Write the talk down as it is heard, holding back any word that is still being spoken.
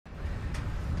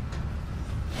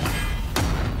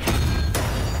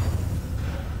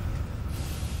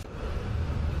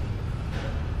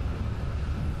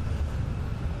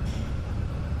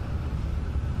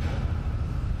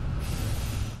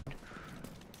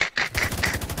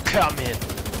Come in,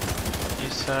 you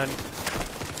son.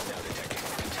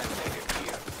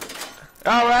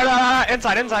 Oh, right,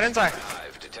 inside.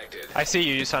 I see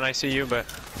you, son. I see you, but.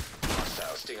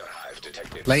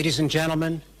 Ladies and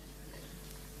gentlemen,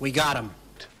 we got him.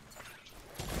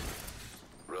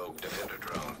 Rogue defender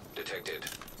drone detected.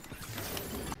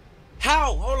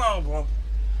 How? Hold on, bro.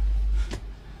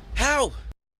 How?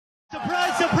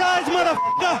 Surprise, surprise,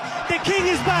 motherfucker! The king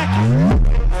is back!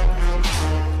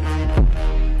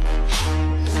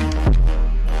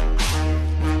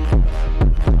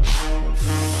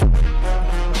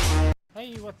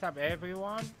 Hey, what's up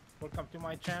everyone? Welcome to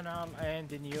my channel and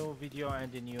the new video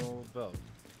and the new build.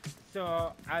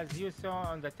 So, as you saw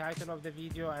on the title of the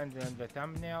video and in the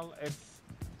thumbnail, it's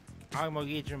Armor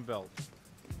Regen build.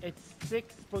 It's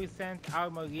 6%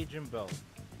 Armor Regen build.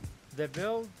 The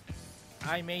build,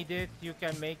 I made it, you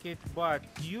can make it, but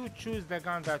you choose the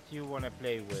gun that you want to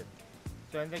play with.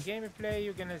 So in the gameplay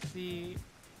you're gonna see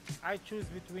I choose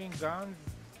between guns.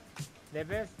 The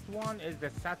best one is the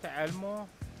SATA Elmo.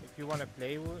 If you want to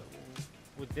play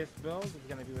with this build, it's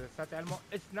gonna be with the SATA Elmo.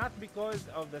 It's not because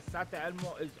of the SATA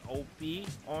Elmo is OP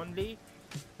only,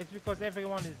 it's because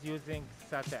everyone is using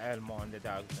SATA Elmo on the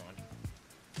Dark Zone.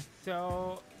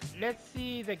 So let's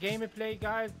see the gameplay,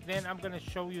 guys, then I'm gonna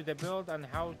show you the build and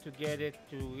how to get it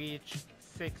to reach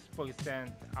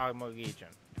 6% Armor Regen.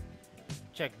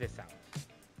 Check this out.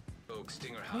 Rogue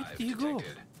Stinger Where Hive did you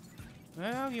detected. go?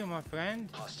 Where are you, my friend?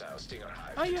 Hostile Stinger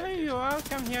Hive Oh, detected. here you are.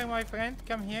 Come here, my friend.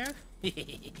 Come here. Rogue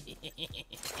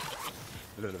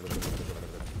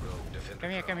defender Come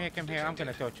here, come here, come here. I'm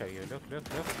gonna torture you. Look, look,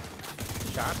 look.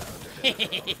 Shot.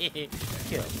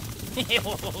 Kill.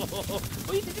 Oh,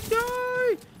 you didn't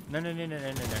die! No.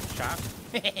 Shot.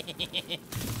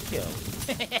 Kill.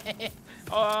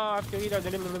 Oh, after reload.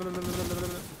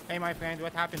 Hey, my friend,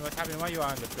 what happened? What happened? Why you are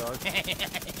on the floor?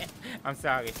 I'm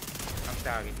sorry.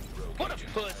 What a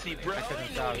pussy, bro. I said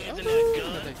I'm sorry. Using Oh, that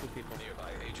gun. there's two people.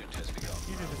 Nearby agent has become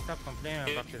You need to stop complaining.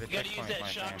 I'm back to the You gotta use checkpoint, that my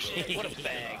shot friend. shit. What a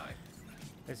bag.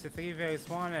 It's a 3 vs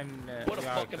 1 and What a we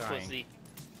are fucking crying. pussy.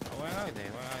 Where are they?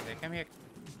 Come here.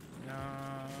 No,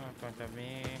 in front of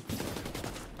me.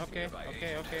 Okay.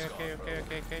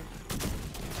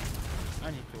 I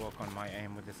need to work on my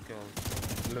aim with the skills.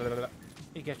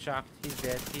 He gets shocked. He's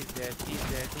dead.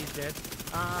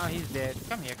 Ah, he's dead.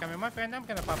 Come here, my friend. I'm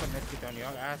gonna pop a medkit on your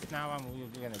ass now. You're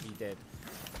gonna be dead.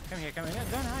 Come here.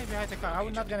 Don't hide behind the car.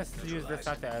 I'm not gonna use the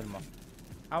SATA Elmo.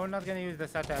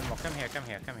 Come here.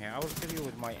 I will kill you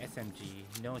with my SMG.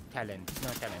 No talent.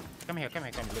 Come here.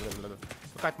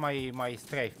 Look at my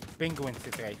strafe. Penguin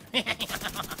strafe.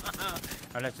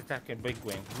 And let's attack a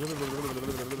penguin.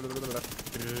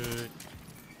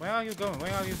 Where are you going? Look.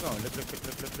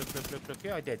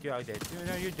 You are dead. No,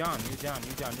 you're done. You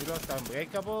lost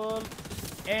Unbreakable.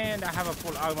 And I have a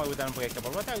full armor with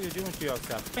Unbreakable. What are you doing to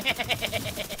yourself?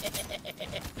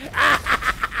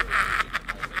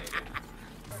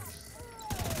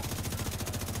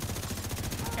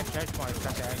 Charge my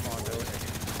SATA Elmo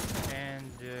and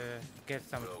get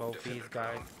some trophies,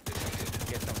 guys.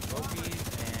 Get some trophies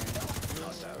and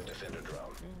hostile defender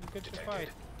drone good to detected. fight.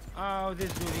 Oh, this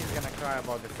dude is gonna cry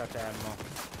about the SATA Elmo.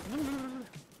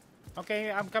 Okay,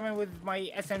 I'm coming with my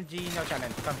SMG. No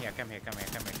challenge. Come here.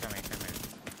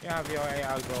 You have your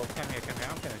AR go. Come here.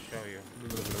 I'm gonna show you.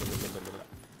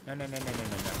 No.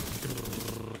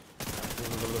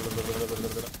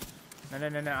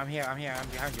 No, I'm here. I'm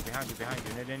behind you. No. Behind you.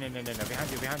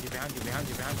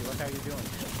 What are you doing?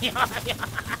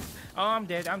 Oh, I'm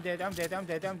dead. No.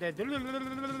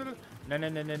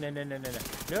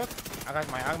 Look, I got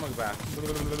my armor back.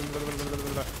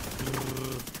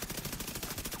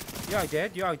 You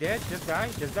are dead. Just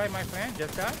die, my friend.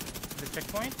 Just die. The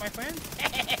checkpoint, my friend.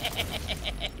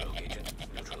 Rogue agent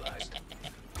neutralized.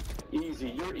 Easy,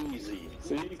 you're easy.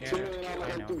 See? Yeah, 2 million I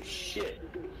dollars know. do shit.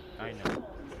 I know.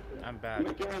 I'm bad.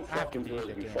 Make your own I have to fucking play the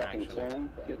version, you game fucking actually. clone.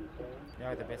 They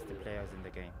are the best players in the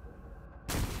game.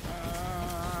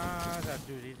 That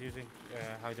dude is using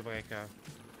Hydebreaker.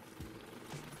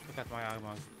 Look at my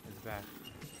armor. It's bad.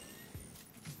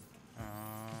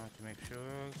 To make sure.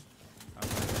 I'm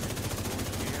gonna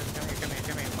here. Come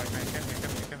here, my friend.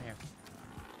 Come here.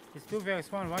 It's 2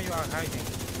 vs 1. Why you are hiding?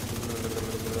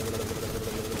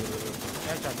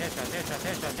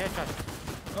 Headshot.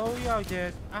 Oh, you are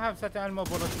dead. I have SATA Elmo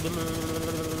bullets. No.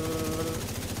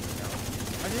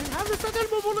 I didn't have the SATA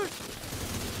Elmo bullets.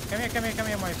 Come here,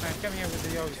 my friend. Come here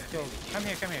with your skills. Come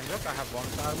here. Look, I have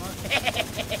bonus armor.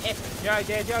 You are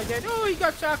dead. Oh, he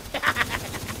got shot.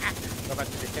 Go back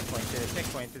to the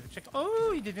checkpoint.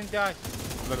 Oh, he didn't die.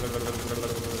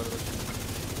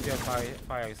 Your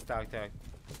fire starter.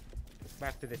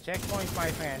 Back to the checkpoint,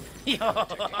 my friend. Yo!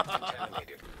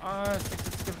 Contaminated.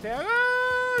 Skip there.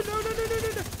 Ah, no.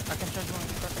 I can charge one.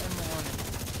 Got ammo on it.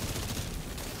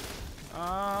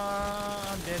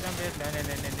 I'm dead. No.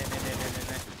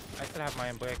 I still have my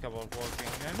unbreakable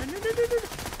working. No.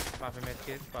 Pop a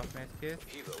medkit.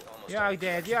 Helo almost You are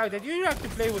dead. You have to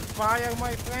play with fire,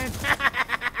 my friend.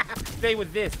 Play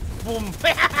with this. Boom.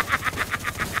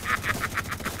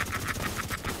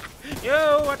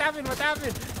 Yo, what happened?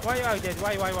 Why are you dead?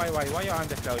 Why you on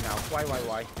the floor now? Why?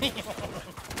 I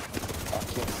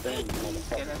can't stand you,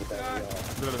 motherfucker.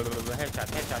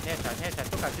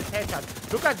 Headshot.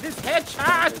 Look at this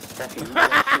headshot.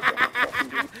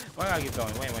 Where are you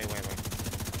going? Wait.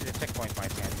 To the checkpoint, my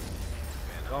friend.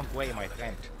 Wrong way, my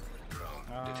friend.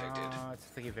 It's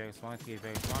 3 very small.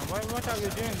 What are you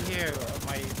doing here,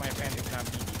 my friend? It's not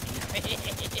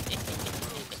BDP.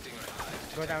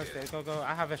 Go downstairs. Go.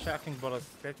 I have a shocking bullet.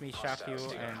 Let me shock you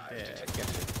and get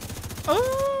it.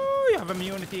 Oh, you have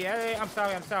immunity. Hey, I'm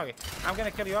sorry. I'm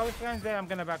gonna kill you all, friends. Then I'm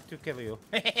gonna back to kill you.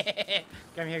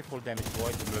 Come here, full damage,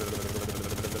 boy.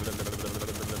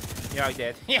 You're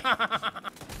dead. Kill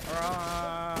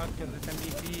this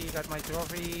MVP. Got my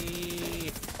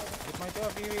trophy. Get my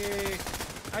trophy.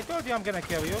 I told you I'm gonna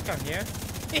kill you. Come here.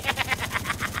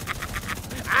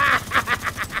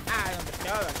 I'm the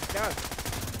dog.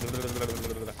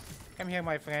 Come here,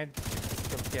 my friend.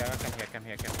 Come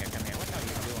here. What are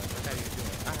you doing?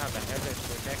 I have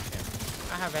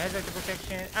a hazard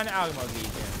protection. And armor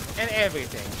legion. And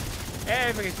everything.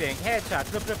 Headshot.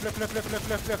 Look.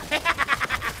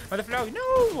 On the floor.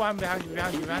 No! I'm behind you.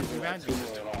 Are you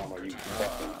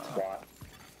fucking twat?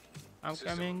 I'm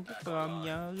coming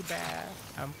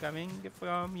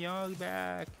from your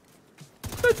back.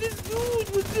 But this dude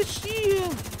with the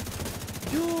shield!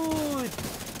 Dude!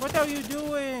 What are you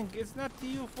doing? It's not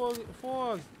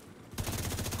TU18.4.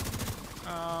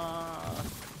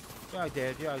 You are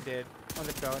dead. On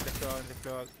the floor.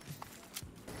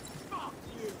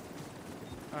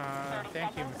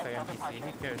 Thank you, Mr. NPC. He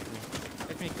kills me.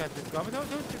 Let me cut this guy. No,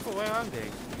 those people, where are they?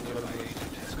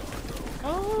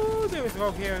 Oh, there is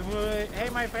Rogue here. Hey,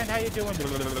 my friend, how you doing?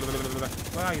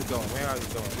 Where are you going? No.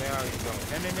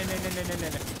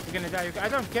 You're gonna die. I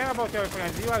don't care about your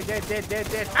friends. You are dead.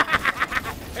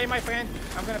 Hey, my friend,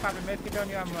 I'm gonna pop a medkit on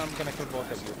you. I'm gonna kill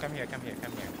both of you. Come here.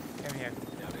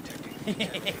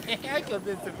 I killed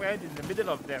this friend in the middle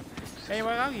of them. Hey,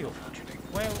 where are you?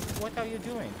 What are you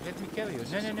doing? Let me kill you.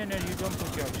 No, you don't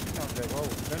put your shit on the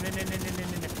road. No.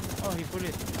 Oh, he put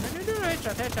it. No,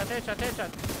 headshot.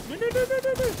 No.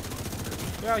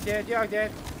 You are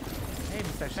dead. Hey,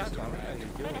 Mr. Shotgun, what are you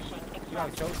doing? You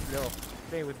are so slow.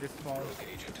 Play with this phone.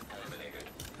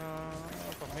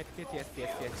 For medkit? Yes.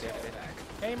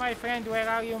 Hey, my friend, where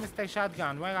are you, Mr.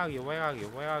 Shotgun? Where are you?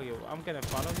 I'm gonna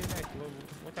follow you next.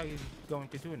 What are you going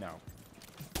to do now?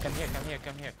 Come here.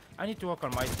 I need to work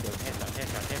on my skills.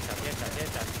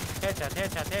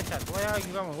 Headshot. Where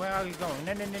are you going? No.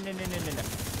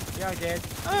 You are dead.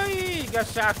 Oh, you got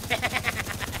shot.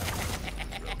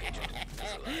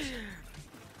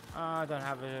 I don't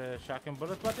have a shotgun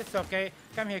bullet, but it's okay.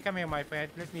 Come here, my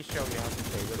friend. Let me show you how to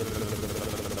play.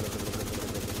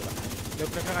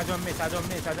 Look, I don't miss,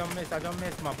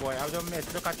 my boy. I don't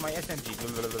miss. Look at my SMG.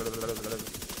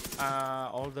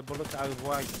 All the bullets are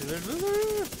white.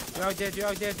 You are dead.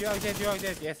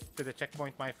 Yes, to the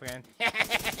checkpoint, my friend. Come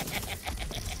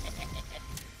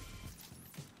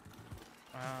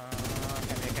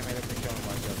here, let me show you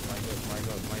my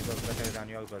goals.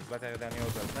 Better than your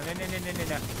goals. No.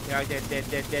 You are dead.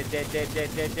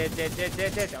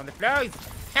 On the floors.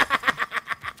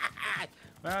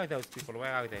 Where are those people?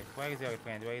 Where are they? Where is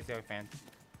your friend?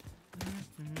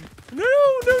 No!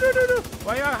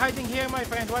 Why are you hiding here, my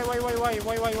friend? Why?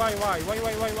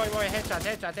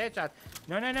 Headshot.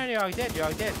 No, you are dead.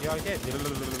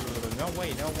 No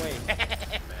way.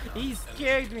 He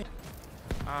scared me.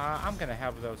 I'm gonna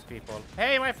help those people.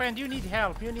 Hey, my friend, you need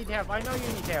help. I know you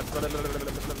need help.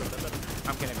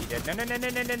 I'm gonna be dead.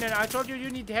 No. I told you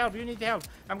need help.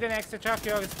 I'm gonna extract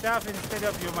your stuff instead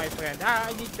of you, my friend.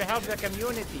 I need to help the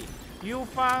community. You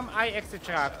farm, I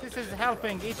extract. This is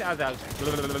helping each other.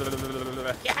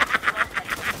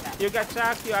 You got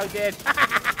shocked, you are dead.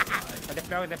 On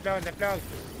the floor.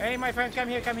 Hey, my friend, come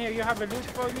here. You have a loot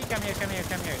for me? Come here.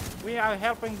 We are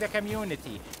helping the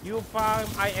community. You farm,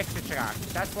 I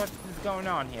extract. That's what is going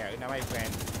on here, my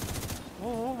friend.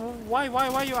 Why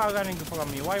you are running from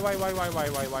me? Why? Oh,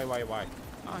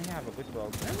 you have a good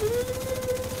bow.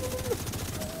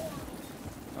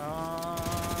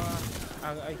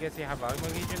 I guess you have armor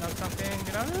region or something.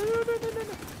 No.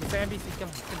 Mr. NBC, kill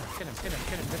him.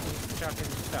 Let me extract his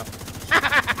stuff.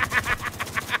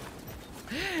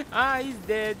 He's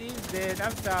dead, he's dead.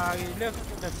 I'm sorry. Look,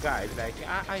 guys, like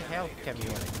I help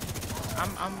community.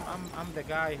 I'm the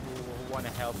guy who wanna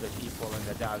help the people in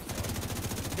the dark zone.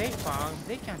 They farm,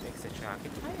 they can't extract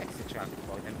it. I extract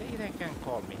for them. They can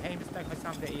call me. Hey, Mr.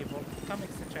 Hassam the Evil, come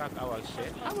extract our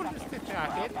shit. I will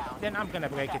extract it, then I'm gonna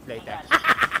break it later.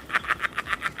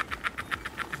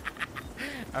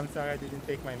 I'm sorry I didn't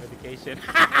take my medication.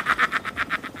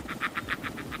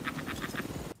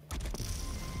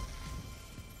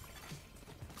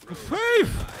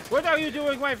 What are you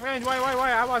doing, my friend? Why?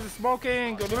 I was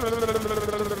smoking. No.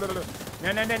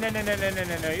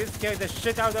 You scared the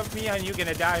shit out of me and you're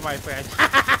gonna die, my friend.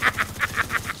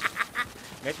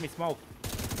 Let me smoke.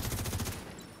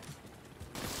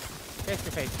 Face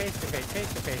to face.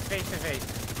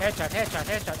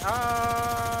 Headshot.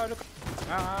 Oh, look.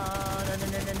 No.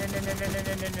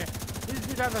 This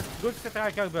dude has a good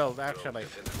striker build, actually.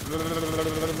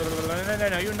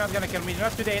 No, you're not gonna kill me.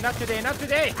 Not today.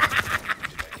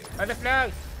 On the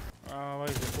flag. Oh, where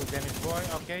is the full damage boy?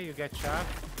 Okay, you get shot.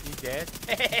 You dead.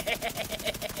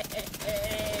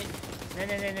 No.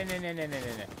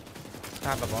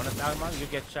 Have a bonus armor. You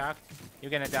get shot.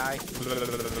 You're gonna die.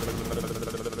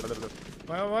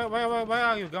 Where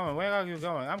are you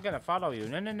going? I'm gonna follow you.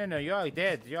 No. You are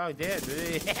dead.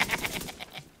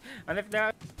 On the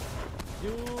flag.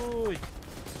 Dude.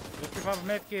 Look for the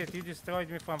medkit. You destroyed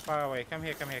me from far away. Come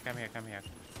here.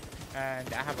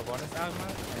 And I have a bonus armor,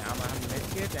 and I'm a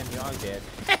medkit, and you are dead.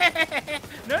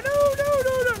 No,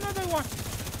 another one.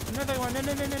 No, I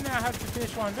have to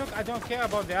finish one. Look, I don't care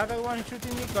about the other one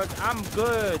shooting me, because I'm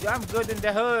good in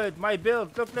the hood. My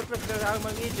build, look, the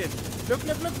armor region. Look,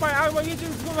 my armor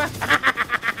region.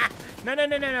 No,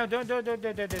 don't.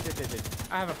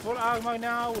 I have a full armor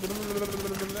now.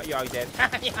 You are dead.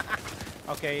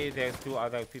 Okay, there's two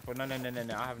other people. No. I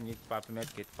have need pop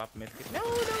medkit. No.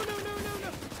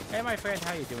 Hey, my friend,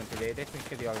 how you doing today? Let me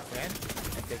kill your friend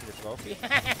and take the trophy.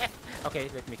 Okay,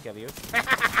 let me kill you.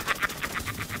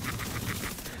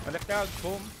 On the dog,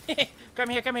 boom. Come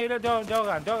here,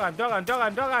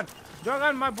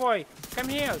 Doran, my boy. Come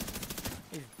here.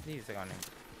 He's running.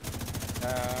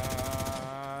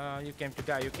 You came to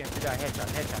die.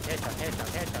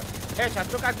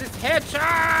 Headshot. Look at this headshot.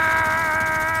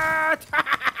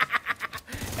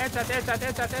 Headshot.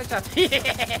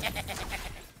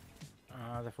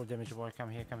 The full damage boy, come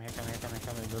here.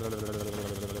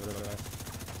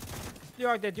 You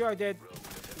are dead.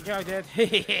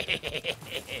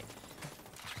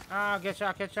 Get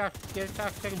shot.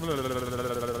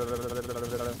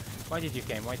 Why did you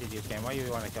came? Why you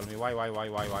wanna kill me? Why?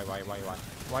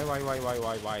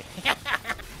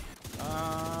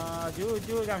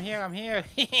 Dude, I'm here.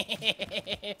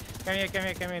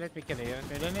 Come here, let me kill you.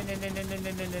 No.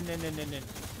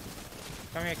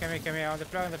 Come here, on the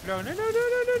floor. No.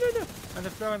 On the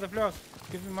floor.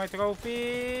 Give me my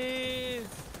trophies.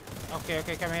 Okay,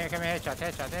 come here. Headshot.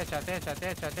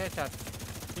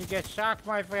 You get shot,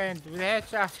 my friend, with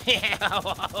headshot.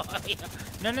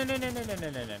 No.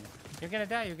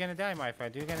 You're gonna die, my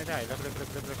friend. Look. Headshot.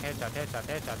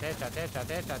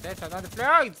 On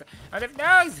the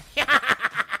floors.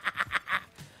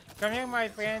 Come here, my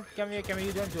friend. Come here.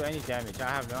 You don't do any damage. I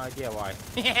have no idea why.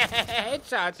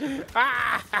 Headshot. Where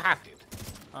are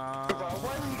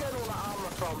you getting all that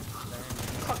armor from?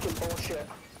 Fucking bullshit.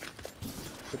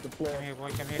 Hit the floor. Come here, boy.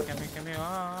 Come here.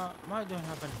 Why don't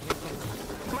have any?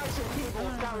 Massive people,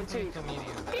 guaranteed.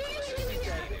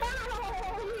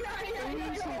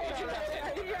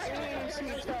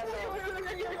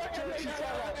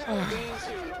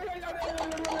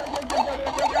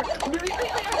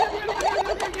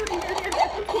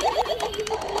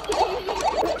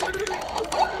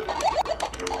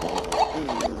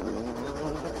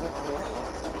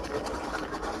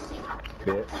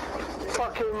 Bitch.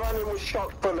 Fucking running with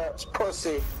shock bullets,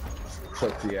 pussy.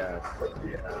 Pussy ass.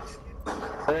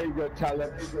 There you go,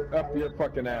 Tyler. Up your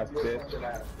fucking ass, bitch.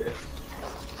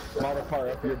 Model car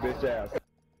up your bitch ass.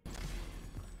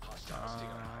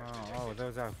 Oh,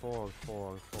 those are four.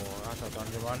 I thought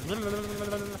only one.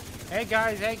 Hey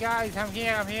guys, I'm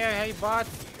here. Hey bots,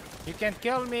 you can't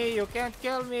kill me. I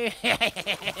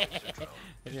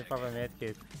didn't have a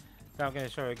medkit. So I'm gonna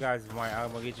show you guys my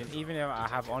armor region, even if I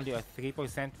have only a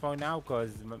 3% for now,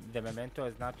 because the memento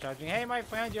is not charging. Hey my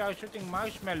friend, you are shooting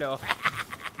marshmallow.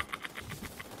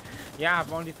 Yeah, I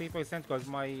have only 3% because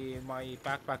my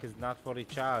backpack is not fully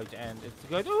charged, and it's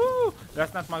good. Ooh,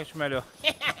 that's not marshmallow.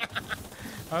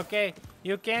 Okay,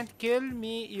 you can't kill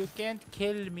me.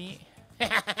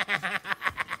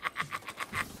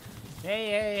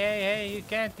 Hey, you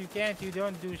can't, you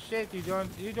don't do shit, you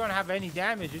don't have any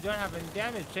damage,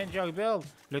 change your build.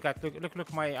 Look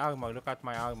my armor, look at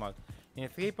my armor. In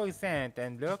 3%,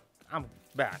 and look, I'm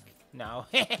back now.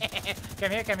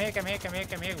 Come here.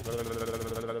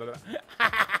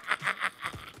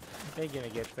 They're gonna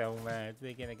get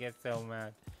so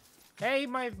mad. Hey,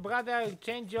 my brother,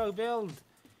 change your build.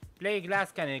 Play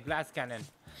glass cannon.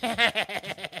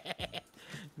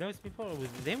 Those people,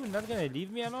 they were not gonna leave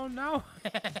me alone now?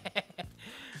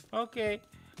 Okay.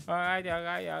 Alright. Look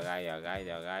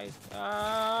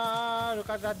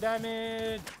at that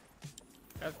damage.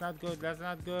 That's not good.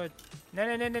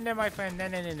 No, my friend. No.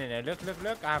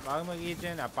 Look. I have armor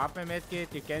regen. I pop my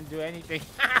medkit. You can't do anything.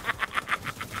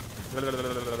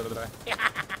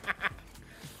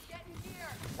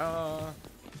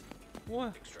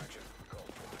 What?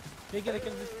 They gonna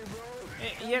kill this?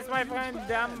 Yes, my friend.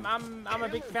 I'm a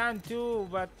big fan too,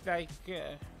 but like,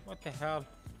 what the hell?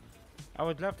 I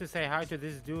would love to say hi to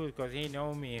this dude because he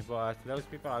know me, but those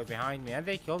people are behind me and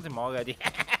they killed him already.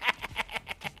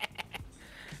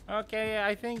 Okay,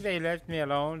 I think they left me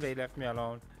alone.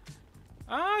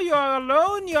 Ah, you're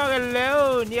alone. You're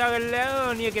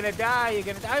gonna die.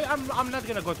 I'm not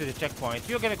gonna go to the checkpoint.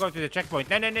 You're gonna go to the checkpoint.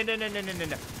 No. No,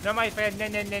 my friend. No.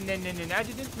 I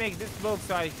didn't make this build,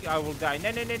 so I will die.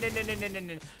 No.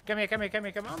 Come here.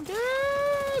 I'm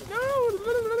dead. No.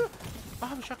 Oh,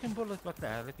 I'm shocking bullet, but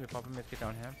let me pop a medkit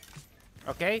on him.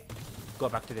 Okay, go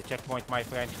back to the checkpoint, my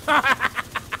friend.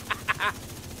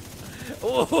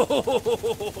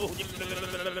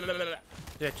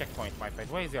 The checkpoint, my friend.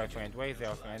 Where's your friend?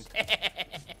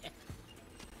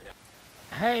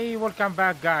 Hey, welcome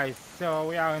back, guys. So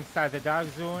we are inside the dark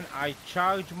zone. I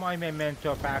charged my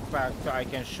memento backpack so I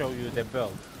can show you the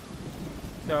build.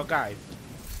 So guys,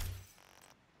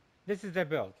 this is the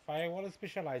build. Firewall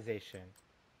specialization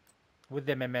with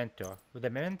the memento. With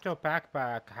the memento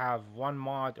backpack have one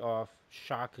mod of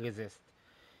shock resist.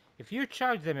 If you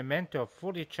charge the memento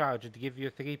fully charged, it gives you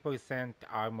 3%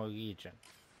 armor regen.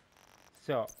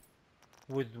 So,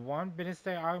 with one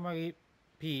ballistic armor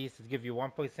piece, it gives you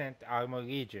 1% armor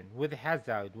regen. With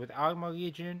hazard, with armor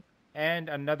regen, and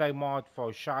another mod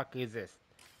for shock resist.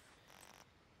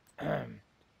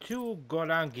 2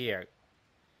 Golan gear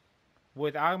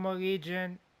with armor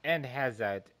regen and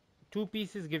hazard. 2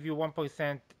 pieces give you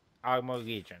 1% armor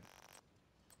regen.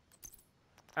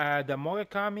 The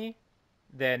Murakami,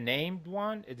 the named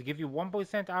one, it gives you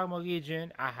 1% armor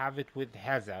regen. I have it with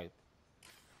hazard.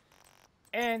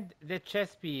 And the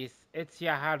chest piece, it's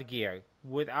Yahar gear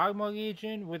with armor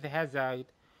regen, with hazard,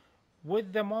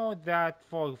 with the mode that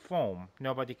for foam,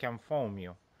 nobody can foam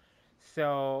you.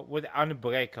 So with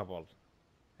unbreakable,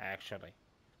 actually.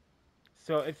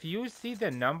 So if you see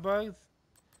the numbers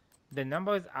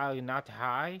are not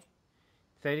high.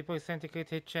 30% crit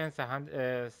hit chance,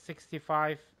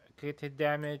 65 crit hit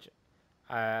damage,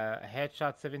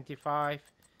 headshot 75.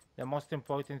 The most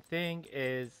important thing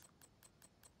is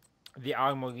the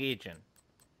armor regen.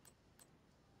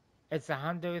 It's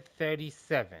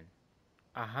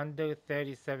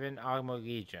 137 armor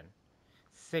regen,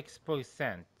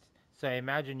 6%. So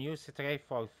imagine you strafe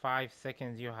for 5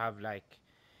 seconds, you have like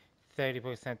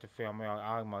 30% of your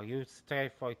armor. You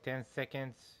strafe for 10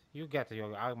 seconds, you get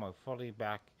your armor fully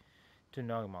back to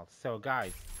normal. So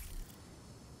guys,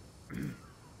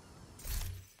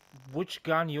 which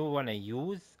gun you wanna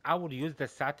use? I would use the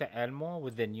SATA Elmo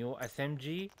with the new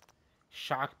SMG.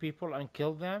 Shock people and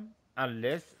kill them.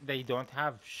 Unless they don't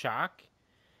have shock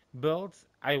builds,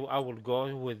 I will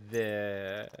go with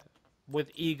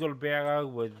Eagle Bearer,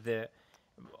 with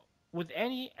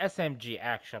any SMG.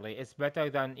 Actually, it's better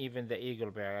than even the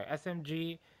Eagle Bearer.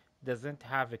 SMG doesn't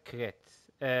have a crit.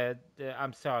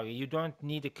 I'm sorry, you don't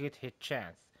need a crit hit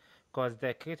chance, because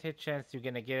the crit hit chance you're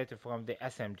gonna get it from the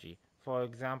SMG. For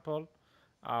example,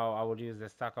 I will use the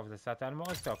stock of the Satan Mo.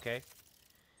 It's okay.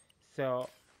 So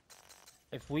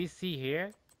if we see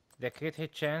here, the crit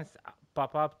hit chance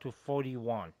pop up to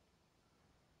 41.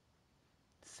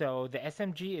 So the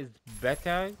SMG is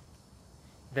better.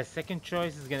 The second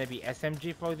choice is gonna be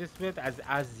SMG for this build.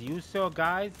 As you saw,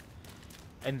 guys,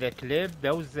 in the clip,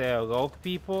 those rogue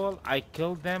people, I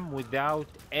killed them without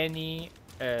any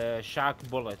shock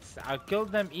bullets. I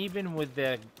killed them even with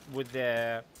this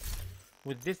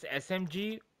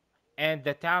SMG, and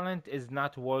the talent is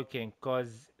not working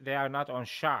because they are not on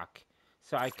shock.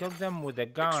 So I killed them with a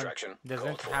gun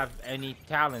doesn't have any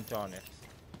talent on it.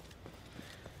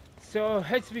 So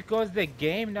it's because the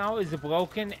game now is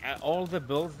broken. All the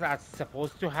builds that's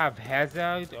supposed to have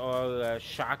hazard or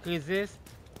shock resist,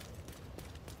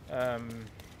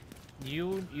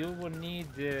 you will need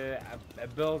a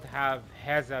build have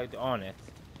hazard on it.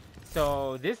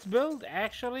 So this build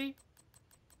actually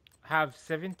have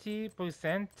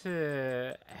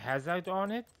 70% hazard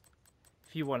on it.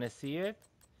 If you want to see it,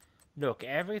 look,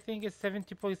 everything is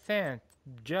 70%.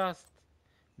 Just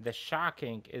the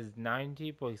shocking is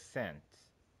 90%,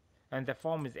 and the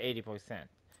foam is 80%.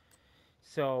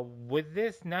 So with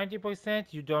this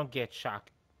 90%, you don't get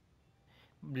shocked.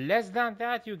 Less than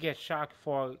that, you get shocked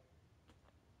for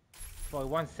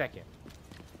 1 second.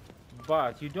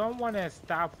 But you don't want to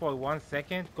stop for 1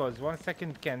 second, because 1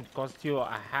 second can cost you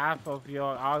a half of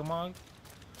your armor.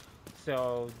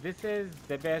 So this is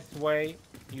the best way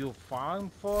you farm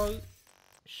for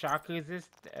shock resist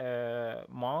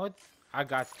mods. I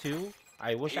got 2.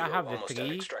 I wish I have the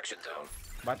 3,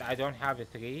 but I don't have a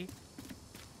 3.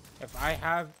 If I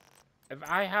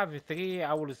have a 3,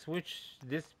 I will switch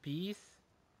this piece,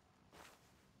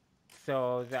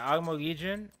 so the armor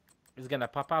region is gonna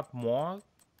pop up more.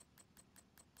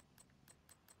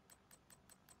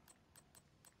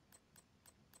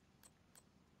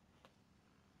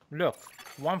 Look,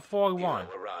 141,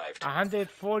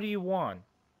 141.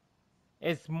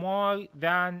 It's more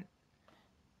than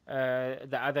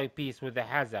the other piece with the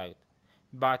hazard.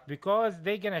 But because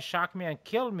they're gonna shock me and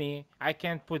kill me, I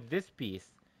can't put this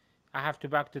piece. I have to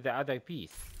back to the other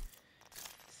piece.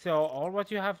 So all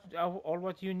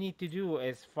what you need to do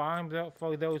is farm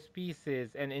for those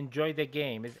pieces and enjoy the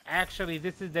game. Actually,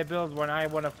 this is the build when I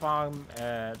wanna farm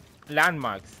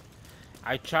landmarks.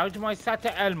 I charge my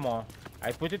SATA Elmo.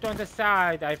 I put it on the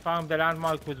side. I farm the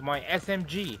landmark with my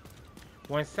SMG.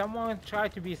 When someone try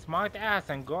to be smart ass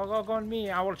and go on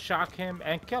me, I will shock him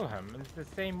and kill him. It's the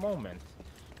same moment.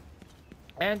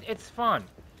 And it's fun.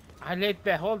 I let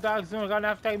the whole dark zone run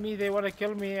after me. They want to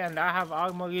kill me, and I have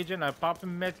armor region. I pop a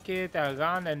medkit, I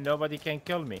run, and nobody can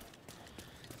kill me.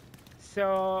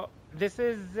 So this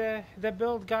is the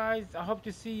build, guys. I hope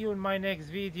to see you in my next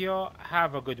video.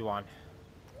 Have a good one.